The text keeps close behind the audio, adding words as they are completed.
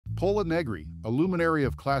Pola Negri, a luminary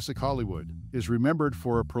of classic Hollywood, is remembered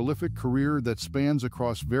for a prolific career that spans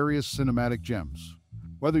across various cinematic gems.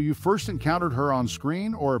 Whether you first encountered her on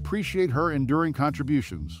screen or appreciate her enduring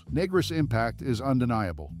contributions, Negri's impact is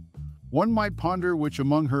undeniable. One might ponder which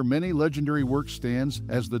among her many legendary works stands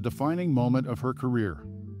as the defining moment of her career.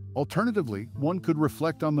 Alternatively, one could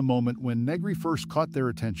reflect on the moment when Negri first caught their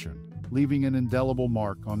attention, leaving an indelible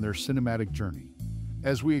mark on their cinematic journey.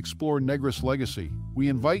 As we explore Negri's legacy, we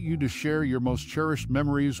invite you to share your most cherished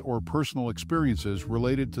memories or personal experiences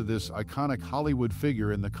related to this iconic Hollywood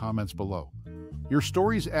figure in the comments below. Your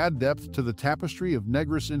stories add depth to the tapestry of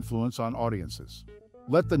Negri's influence on audiences.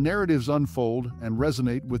 Let the narratives unfold and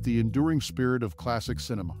resonate with the enduring spirit of classic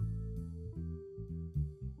cinema.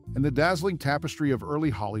 In the dazzling tapestry of early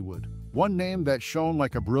Hollywood, one name that shone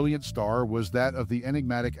like a brilliant star was that of the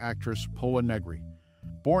enigmatic actress Pola Negri.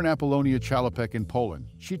 Born Apollonia Chalupek in Poland,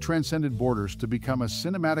 she transcended borders to become a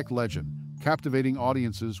cinematic legend, captivating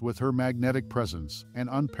audiences with her magnetic presence and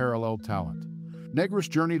unparalleled talent. Negri's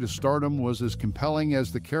journey to stardom was as compelling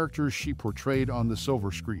as the characters she portrayed on the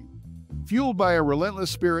silver screen. Fueled by a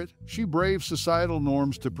relentless spirit, she braved societal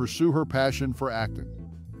norms to pursue her passion for acting.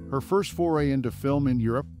 Her first foray into film in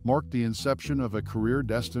Europe marked the inception of a career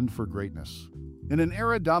destined for greatness. In an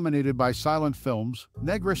era dominated by silent films,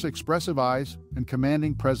 Negri's expressive eyes and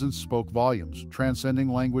commanding presence spoke volumes, transcending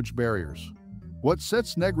language barriers. What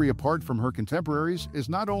sets Negri apart from her contemporaries is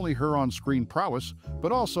not only her on-screen prowess,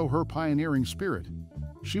 but also her pioneering spirit.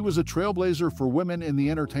 She was a trailblazer for women in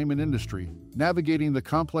the entertainment industry, navigating the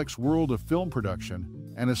complex world of film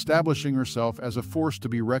production and establishing herself as a force to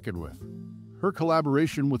be reckoned with. Her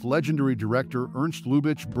collaboration with legendary director Ernst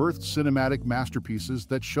Lubitsch birthed cinematic masterpieces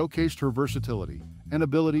that showcased her versatility and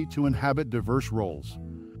ability to inhabit diverse roles.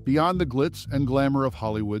 Beyond the glitz and glamour of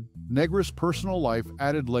Hollywood, Negri's personal life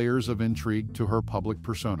added layers of intrigue to her public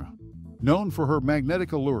persona. Known for her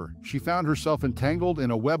magnetic allure, she found herself entangled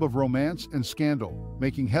in a web of romance and scandal,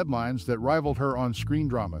 making headlines that rivaled her on-screen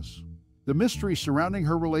dramas. The mystery surrounding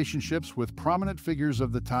her relationships with prominent figures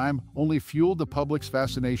of the time only fueled the public's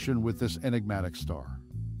fascination with this enigmatic star.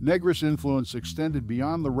 Negri's influence extended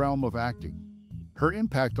beyond the realm of acting. Her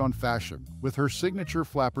impact on fashion, with her signature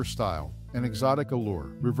flapper style and exotic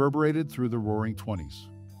allure, reverberated through the Roaring '20s.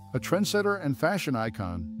 A trendsetter and fashion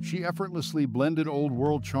icon, she effortlessly blended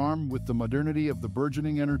old-world charm with the modernity of the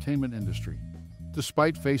burgeoning entertainment industry.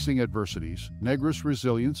 Despite facing adversities, Negri's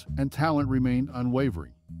resilience and talent remained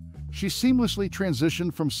unwavering. She seamlessly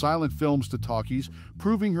transitioned from silent films to talkies,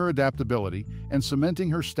 proving her adaptability and cementing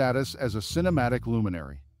her status as a cinematic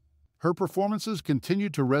luminary. Her performances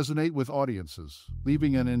continued to resonate with audiences,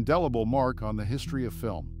 leaving an indelible mark on the history of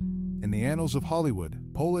film. In the annals of Hollywood,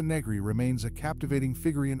 Pola Negri remains a captivating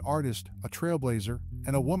figure, an artist, a trailblazer,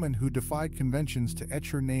 and a woman who defied conventions to etch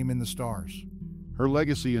her name in the stars. Her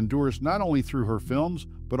legacy endures not only through her films,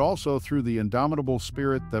 but also through the indomitable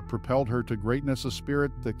spirit that propelled her to greatness, a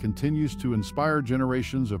spirit that continues to inspire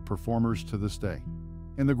generations of performers to this day.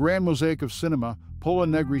 In the grand mosaic of cinema, Pola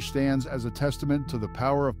Negri stands as a testament to the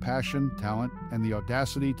power of passion, talent, and the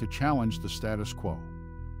audacity to challenge the status quo.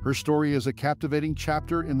 Her story is a captivating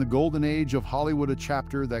chapter in the golden age of Hollywood, a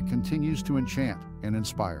chapter that continues to enchant and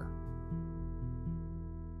inspire.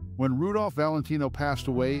 When Rudolph Valentino passed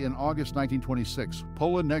away in August 1926,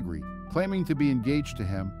 Pola Negri, claiming to be engaged to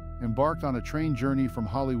him, embarked on a train journey from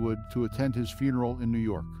Hollywood to attend his funeral in New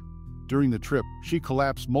York. During the trip, she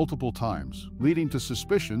collapsed multiple times, leading to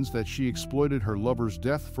suspicions that she exploited her lover's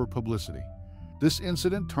death for publicity. This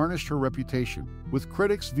incident tarnished her reputation, with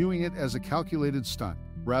critics viewing it as a calculated stunt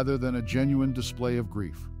rather than a genuine display of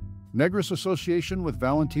grief. Negri's association with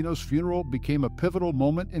Valentino's funeral became a pivotal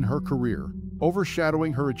moment in her career,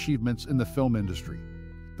 overshadowing her achievements in the film industry.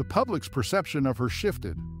 The public's perception of her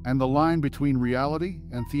shifted, and the line between reality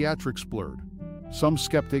and theatrics blurred. Some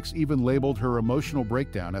skeptics even labeled her emotional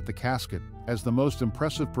breakdown at the casket as the most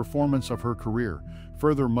impressive performance of her career,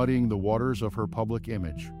 further muddying the waters of her public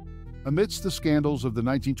image. Amidst the scandals of the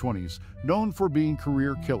 1920s, known for being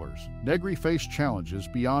career killers, Negri faced challenges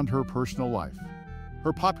beyond her personal life.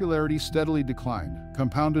 Her popularity steadily declined,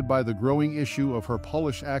 compounded by the growing issue of her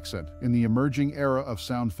Polish accent in the emerging era of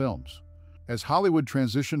sound films. As Hollywood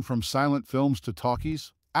transitioned from silent films to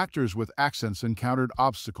talkies, actors with accents encountered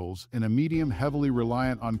obstacles in a medium heavily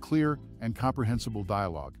reliant on clear and comprehensible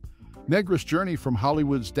dialogue. Negri's journey from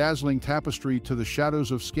Hollywood's dazzling tapestry to the shadows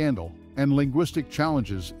of scandal and linguistic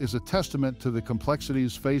challenges is a testament to the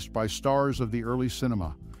complexities faced by stars of the early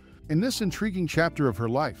cinema. In this intriguing chapter of her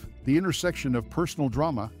life, the intersection of personal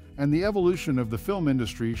drama and the evolution of the film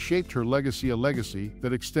industry shaped her legacy, a legacy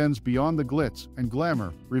that extends beyond the glitz and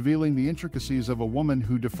glamour, revealing the intricacies of a woman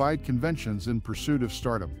who defied conventions in pursuit of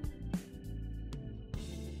stardom.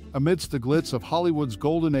 Amidst the glitz of Hollywood's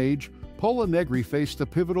golden age, Pola Negri faced a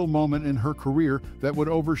pivotal moment in her career that would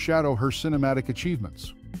overshadow her cinematic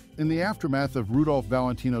achievements. In the aftermath of Rudolph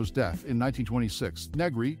Valentino's death in 1926,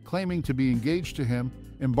 Negri, claiming to be engaged to him,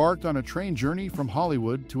 embarked on a train journey from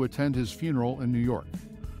Hollywood to attend his funeral in New York.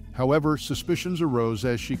 However, suspicions arose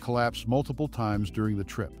as she collapsed multiple times during the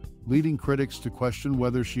trip, leading critics to question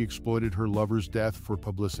whether she exploited her lover's death for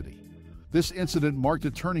publicity. This incident marked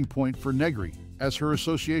a turning point for Negri, as her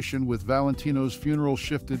association with Valentino's funeral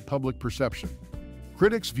shifted public perception.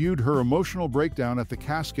 Critics viewed her emotional breakdown at the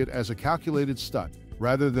casket as a calculated stunt,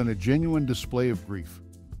 rather than a genuine display of grief.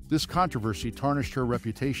 This controversy tarnished her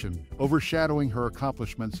reputation, overshadowing her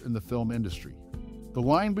accomplishments in the film industry. The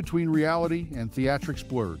line between reality and theatrics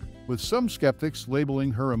blurred, with some skeptics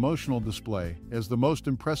labeling her emotional display as the most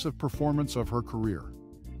impressive performance of her career.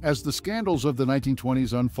 As the scandals of the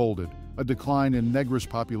 1920s unfolded, a decline in Negri's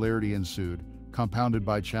popularity ensued, compounded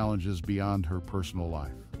by challenges beyond her personal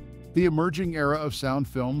life. The emerging era of sound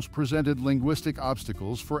films presented linguistic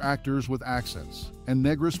obstacles for actors with accents, and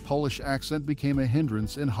Negri's Polish accent became a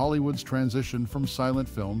hindrance in Hollywood's transition from silent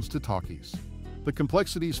films to talkies. The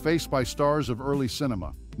complexities faced by stars of early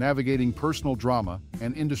cinema, navigating personal drama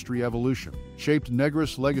and industry evolution, shaped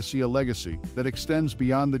Negri's legacy, a legacy that extends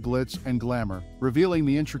beyond the glitz and glamour, revealing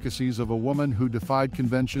the intricacies of a woman who defied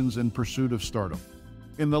conventions in pursuit of stardom.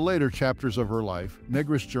 In the later chapters of her life,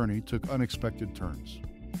 Negri's journey took unexpected turns.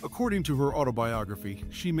 According to her autobiography,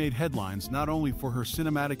 she made headlines not only for her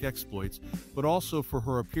cinematic exploits, but also for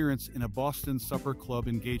her appearance in a Boston supper club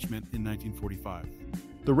engagement in 1945.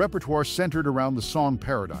 The repertoire centered around the song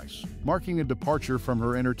Paradise, marking a departure from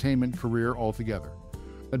her entertainment career altogether.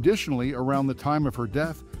 Additionally, around the time of her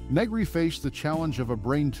death, Negri faced the challenge of a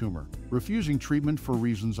brain tumor, refusing treatment for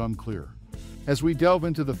reasons unclear. As we delve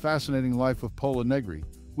into the fascinating life of Pola Negri,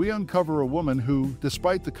 we uncover a woman who,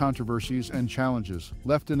 despite the controversies and challenges,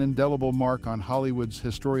 left an indelible mark on Hollywood's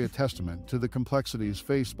history, a testament to the complexities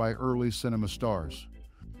faced by early cinema stars.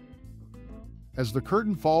 As the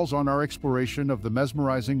curtain falls on our exploration of the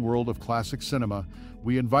mesmerizing world of classic cinema,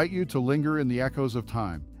 we invite you to linger in the echoes of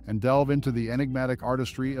time and delve into the enigmatic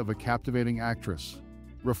artistry of a captivating actress.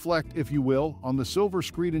 Reflect, if you will, on the silver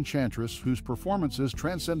screen enchantress whose performances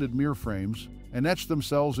transcended mere frames and etched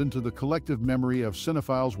themselves into the collective memory of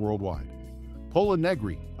cinephiles worldwide. Pola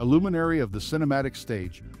Negri, a luminary of the cinematic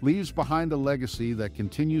stage, leaves behind a legacy that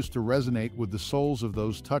continues to resonate with the souls of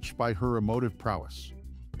those touched by her emotive prowess.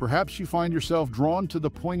 Perhaps you find yourself drawn to the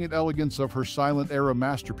poignant elegance of her silent-era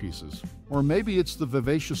masterpieces, or maybe it's the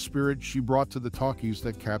vivacious spirit she brought to the talkies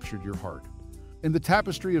that captured your heart. In the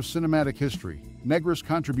tapestry of cinematic history, Negri's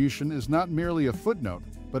contribution is not merely a footnote,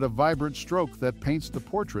 but a vibrant stroke that paints the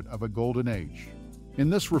portrait of a golden age. In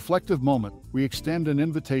this reflective moment, we extend an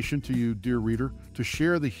invitation to you, dear reader, to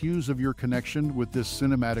share the hues of your connection with this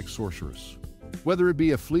cinematic sorceress. Whether it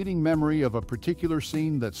be a fleeting memory of a particular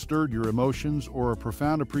scene that stirred your emotions or a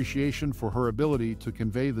profound appreciation for her ability to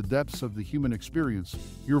convey the depths of the human experience,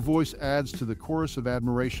 your voice adds to the chorus of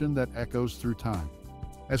admiration that echoes through time.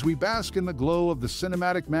 As we bask in the glow of the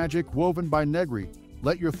cinematic magic woven by Negri,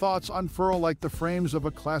 let your thoughts unfurl like the frames of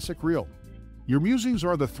a classic reel. Your musings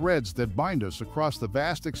are the threads that bind us across the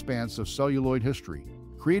vast expanse of celluloid history,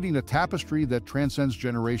 creating a tapestry that transcends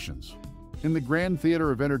generations. In the grand theater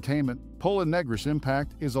of entertainment, Pola Negri's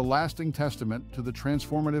impact is a lasting testament to the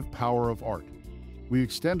transformative power of art. We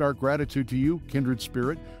extend our gratitude to you, kindred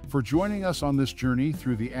spirit, for joining us on this journey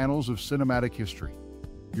through the annals of cinematic history.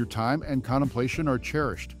 Your time and contemplation are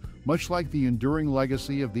cherished, much like the enduring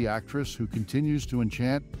legacy of the actress who continues to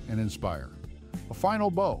enchant and inspire. A final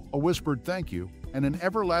bow, a whispered thank you, and an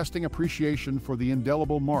everlasting appreciation for the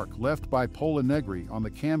indelible mark left by Pola Negri on the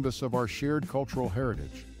canvas of our shared cultural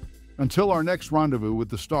heritage. Until our next rendezvous with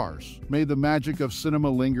the stars, may the magic of cinema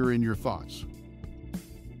linger in your thoughts.